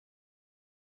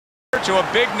forward to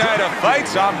a big night of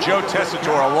fights. I'm Joe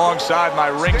Tessitore alongside my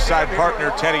ringside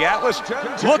partner, Teddy Atlas.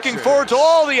 Looking forward to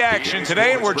all the action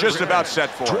today, and we're just about set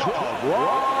for it.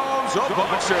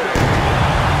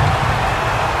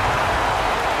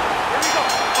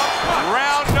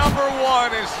 Round number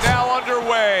one is now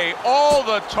underway. All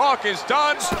the talk is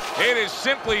done. It is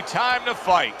simply time to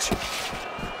fight.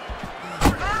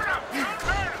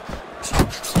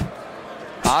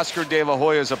 Oscar De La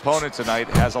Hoya's opponent tonight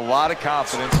has a lot of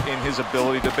confidence in his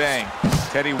ability to bang.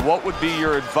 Teddy, what would be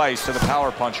your advice to the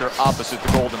power puncher opposite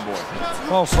the Golden Boy?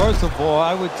 Well, first of all,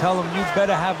 I would tell him you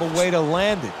better have a way to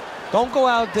land it. Don't go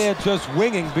out there just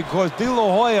winging, because De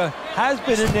La Hoya has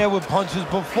been in there with punches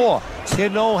before. He'll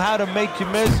know how to make you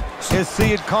miss. He'll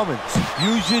see it coming.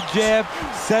 Use your jab,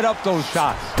 set up those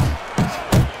shots.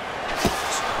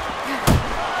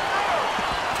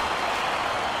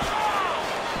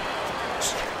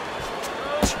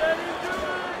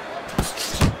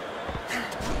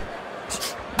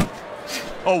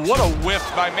 Oh, what a whiff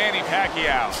by Manny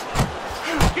Pacquiao.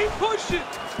 Keep pushing.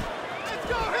 Let's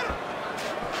go, hit him.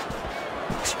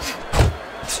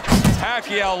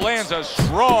 Pacquiao lands a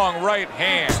strong right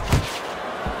hand.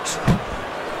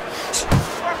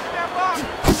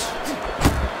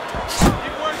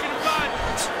 Keep working the body.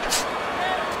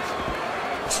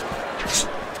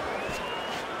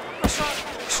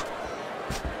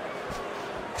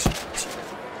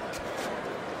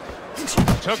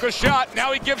 Took a shot,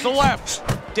 now he gives a left.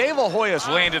 De La Hoya's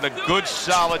landed a good,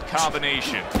 solid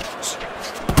combination.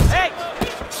 Hey,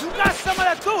 you got some of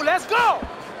that too. Let's go.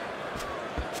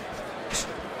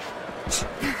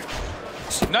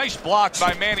 Nice block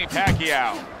by Manny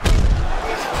Pacquiao.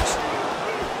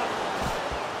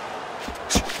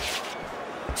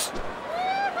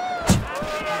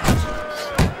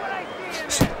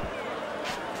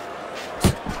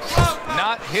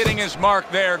 Not hitting his mark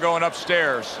there, going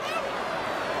upstairs.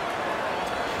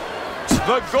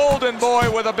 The Golden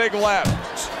Boy with a big left.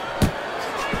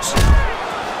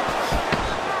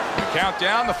 We count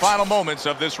down the final moments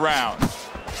of this round.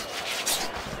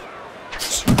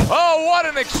 Oh, what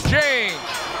an exchange!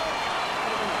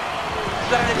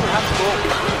 You have to go.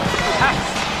 You have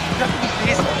to be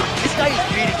pissed. This guy is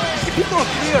bleeding. If you throw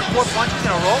 3 or 4 punches in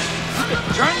a row, you can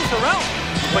turn this around.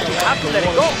 But you have to let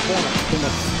it go.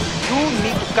 You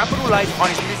need to capitalize on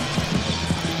his business.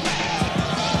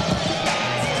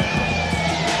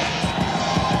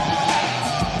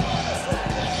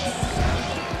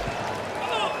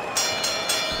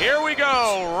 Here we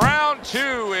go. Round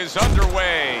 2 is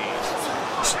underway.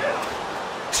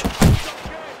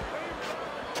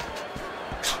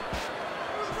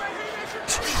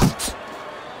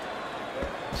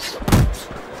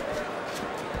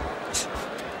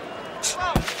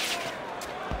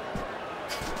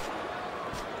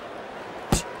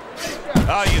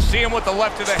 Oh, you see him with the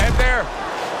left to the head there?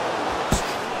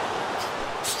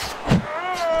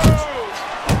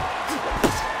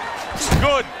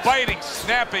 Good biting,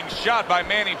 snapping shot by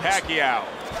Manny Pacquiao.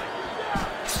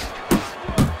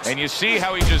 And you see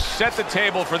how he just set the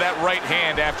table for that right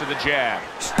hand after the jab.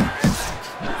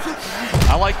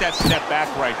 I like that step back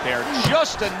right there.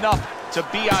 Just enough to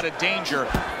be out of danger,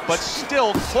 but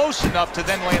still close enough to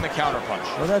then land the counterpunch.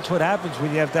 Well, that's what happens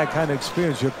when you have that kind of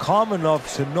experience. You're calm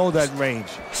enough to know that range.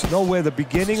 Know where the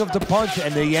beginning of the punch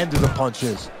and the end of the punch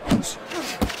is.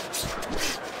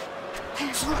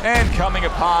 And coming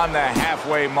upon the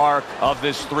halfway mark of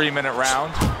this 3-minute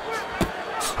round.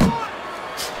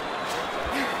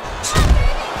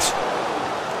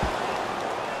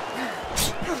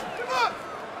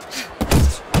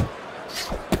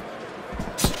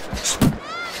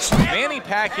 Manny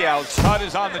Pacquiao's cut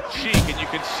is on the cheek, and you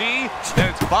can see that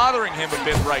it's bothering him a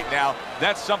bit right now.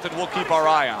 That's something we'll keep our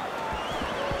eye on.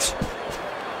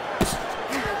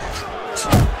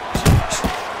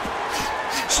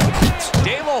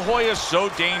 De La Hoya's so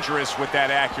dangerous with that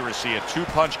accuracy, a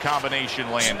 2-punch combination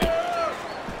landing.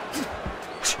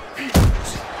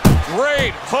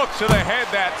 Great hook to the head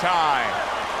that time.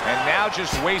 And now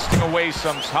just wasting away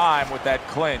some time with that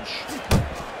clinch.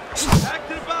 Back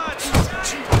to the body.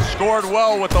 Scored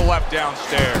well with the left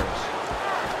downstairs.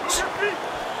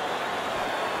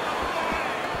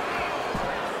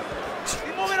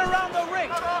 Keep moving around the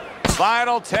ring.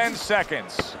 Final 10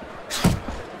 seconds.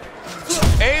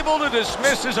 Able to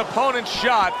dismiss his opponent's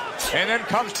shot and then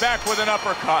comes back with an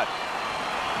uppercut.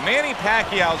 Manny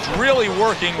Pacquiao's really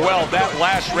working well. That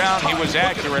last round he was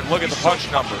accurate. Look at the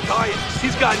punch number.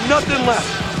 He's got nothing left.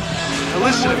 Now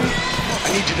listen to me.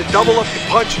 I need you to double up your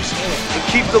punches and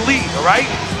keep the lead, all right?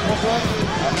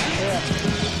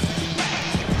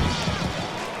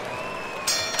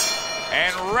 And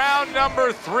And round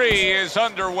number 3 is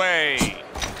underway.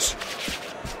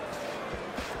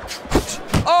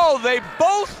 Oh, they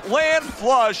both land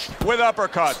flush with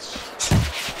uppercuts.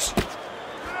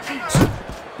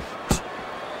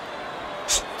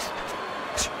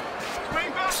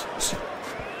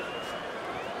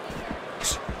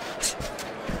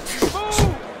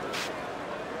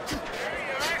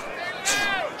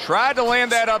 Tried to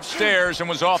land that upstairs and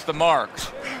was off the mark.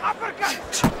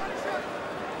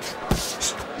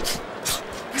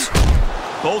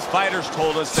 Both fighters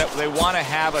told us that they want to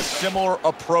have a similar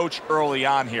approach early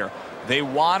on here. They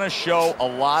want to show a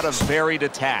lot of varied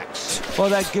attacks. Well,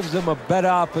 that gives them a better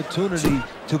opportunity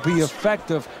to be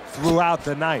effective throughout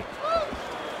the night.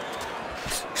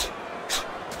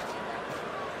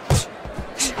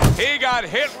 He got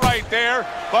hit right there,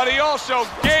 but he also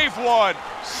gave one.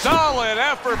 Solid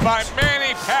effort by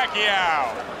Manny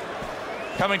Pacquiao.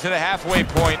 Coming to the halfway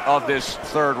point of this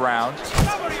 3rd round.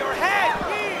 Cover your head,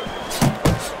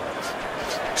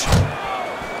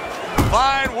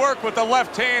 Fine work with the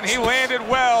left hand. He landed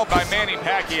well by Manny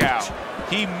Pacquiao.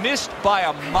 He missed by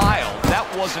a mile. That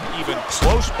wasn't even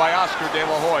close by Oscar De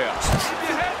La Hoya.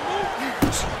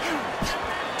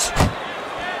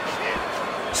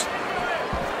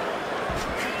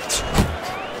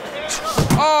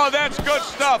 Oh, that's good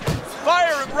stuff.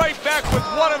 Firing right back with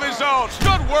one of his own.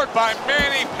 Good work by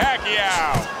Manny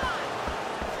Pacquiao.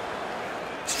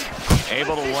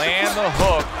 Able to land the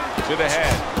hook to the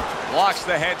head. Blocks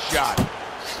the headshot.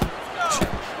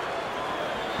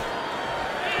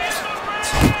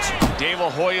 De La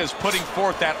Hoya is putting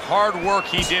forth that hard work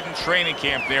he did in training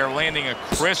camp there, landing a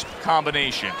crisp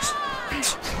combination.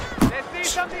 Let's see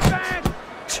some defense.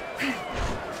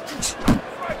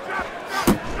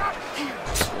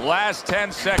 Last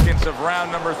 10 seconds of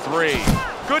round number 3.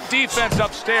 Good defense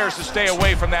upstairs to stay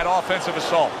away from that offensive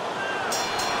assault.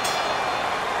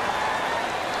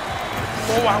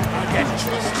 Go out and get it.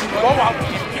 Go out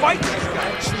and fight these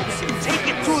guys. Take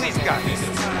it to these guys.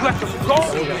 You have to go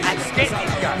and get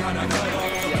these guys.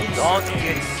 Don't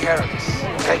get careless,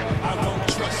 okay?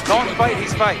 Don't fight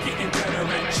his fight.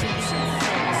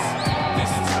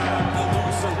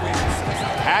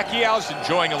 Pacquiao's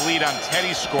enjoying a lead on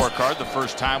Teddy's scorecard the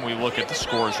first time we look at the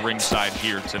scores ringside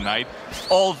here tonight.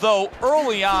 Although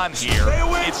early on here,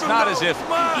 it's not as if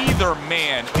either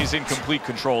man is in complete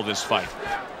control of this fight.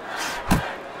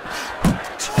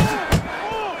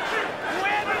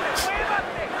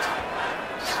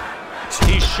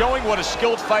 He's showing what a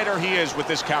skilled fighter he is with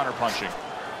this counterpunching.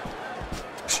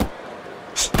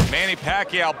 Manny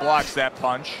Pacquiao blocks that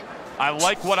punch. I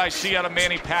like what I see out of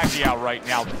Manny Pacquiao right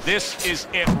now. This is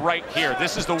it right here.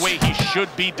 This is the way he should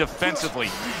be defensively.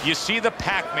 You see the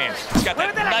Pac-Man. He's got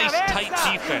that nice, tight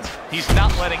defense. He's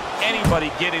not letting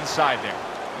anybody get inside there.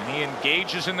 And he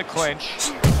engages in the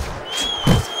clinch.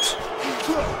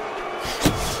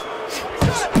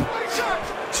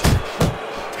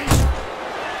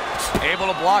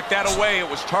 Able to block that away. It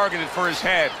was targeted for his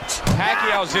head.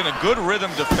 Pacquiao's in a good rhythm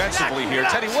defensively here.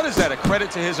 Teddy, what is that? A credit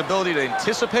to his ability to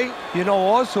anticipate? You know,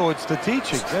 also it's the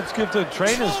teaching. Let's give the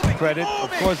trainers credit.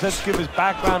 Of course, let's give his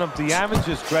background of the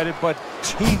amateurs credit, but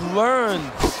he learned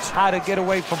how to get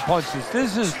away from punches.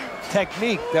 This is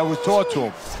technique that was taught to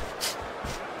him.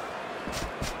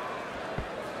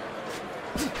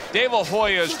 De La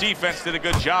Hoya's defense did a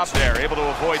good job there, able to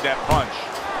avoid that punch.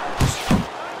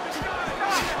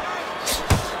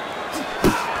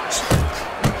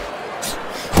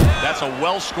 That's a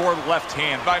well-scored left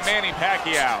hand by Manny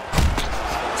Pacquiao.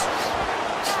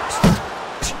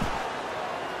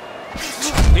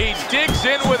 He digs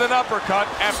in with an uppercut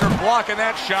after blocking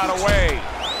that shot away.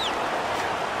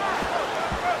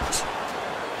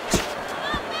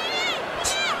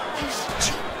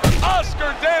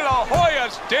 Oscar De La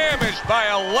Hoya's damaged by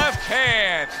a left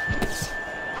hand.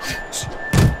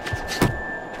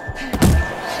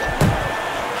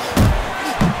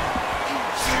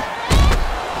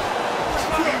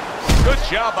 Good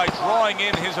job by drawing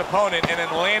in his opponent and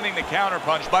then landing the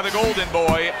counterpunch by the golden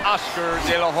boy, Oscar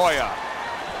De La Hoya.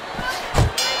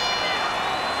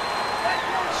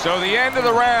 So the end of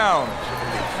the round.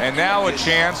 And now a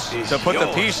chance to put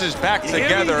the pieces back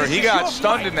together. He got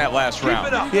stunned in that last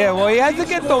round. Yeah, well, he has to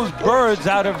get those birds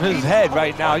out of his head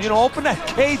right now. You know, open that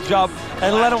cage up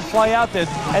and let him fly out there.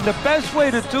 And the best way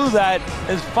to do that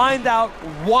is find out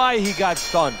why he got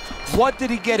stunned. What did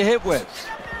he get hit with?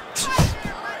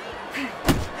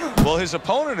 Well, his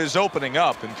opponent is opening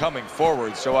up and coming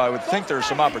forward, so I would think there's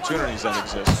some opportunities that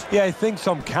exist. Yeah, I think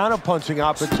some counterpunching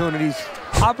opportunities.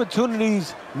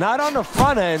 Opportunities not on the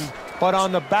front end, but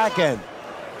on the back end.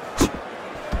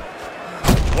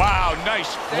 Wow,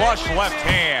 nice flush left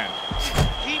hand.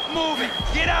 Keep moving.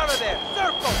 Get out of there.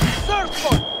 Circle.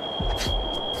 Circle.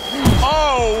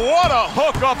 Oh, what a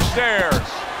hook upstairs.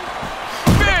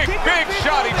 Big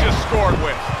shot he just scored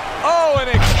with. Oh, an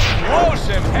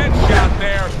explosive headshot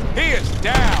there. He is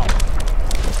down.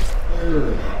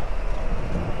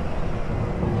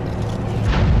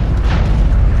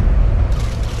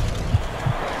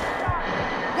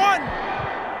 One,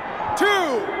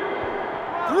 two,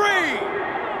 three.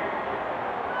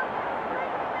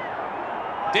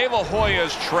 De La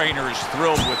Hoya's trainer is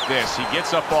thrilled with this. He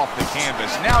gets up off the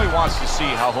canvas. Now he wants to see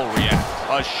how he'll react.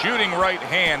 A shooting right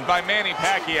hand by Manny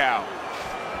Pacquiao.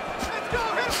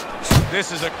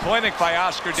 This is a clinic by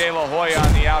Oscar De La Hoya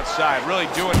on the outside, really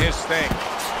doing his thing.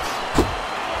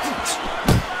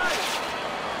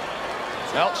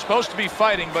 Well, supposed to be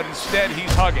fighting, but instead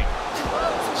he's hugging.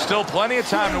 Still plenty of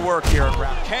time to work here in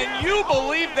round. Can you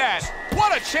believe that?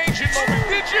 What a change in moment.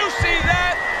 Did you see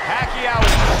that? Pacquiao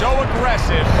is so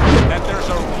aggressive that there's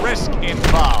a risk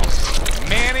involved.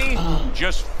 Manny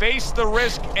just faced the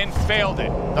risk and failed it.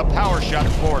 The power shot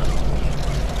in Florida. 1,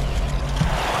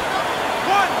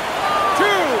 2,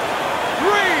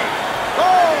 3,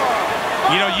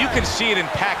 4. You know, you can see it in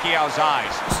Pacquiao's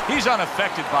eyes. He's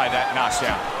unaffected by that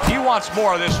knockdown. He wants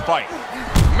more of this fight.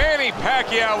 Manny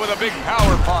Pacquiao with a big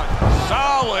power punch.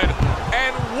 Solid.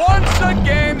 And once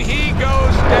again, he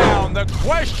goes down. The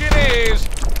question is,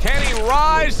 can he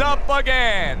rise up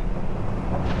again?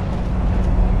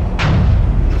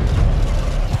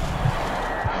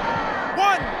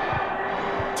 One,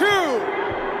 2,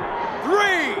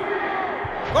 3,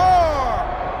 4,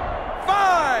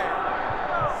 5,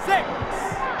 6,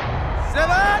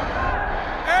 7,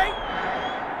 8,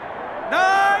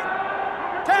 9,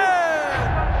 10.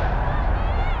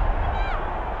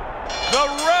 The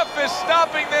ref is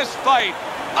stopping this fight.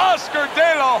 Oscar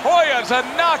De La Hoya's a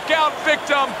knockout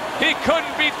victim. He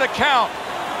couldn't beat the count.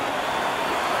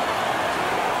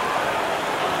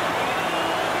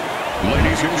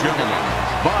 Ladies and gentlemen,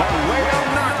 by way of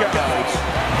knockouts,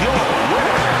 your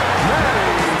winner,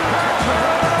 Manny Pacquiao.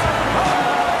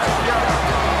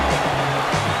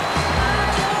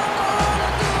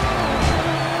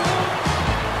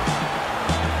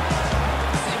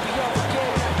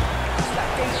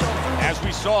 As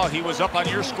we saw, he was up on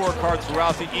your scorecard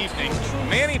throughout the evening.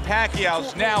 Manny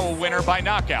Pacquiao's now a winner by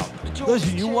knockout.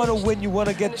 Listen, you want to win, you want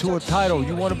to get to a title,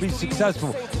 you want to be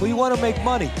successful, but you want to make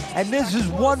money. And this is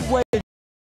one way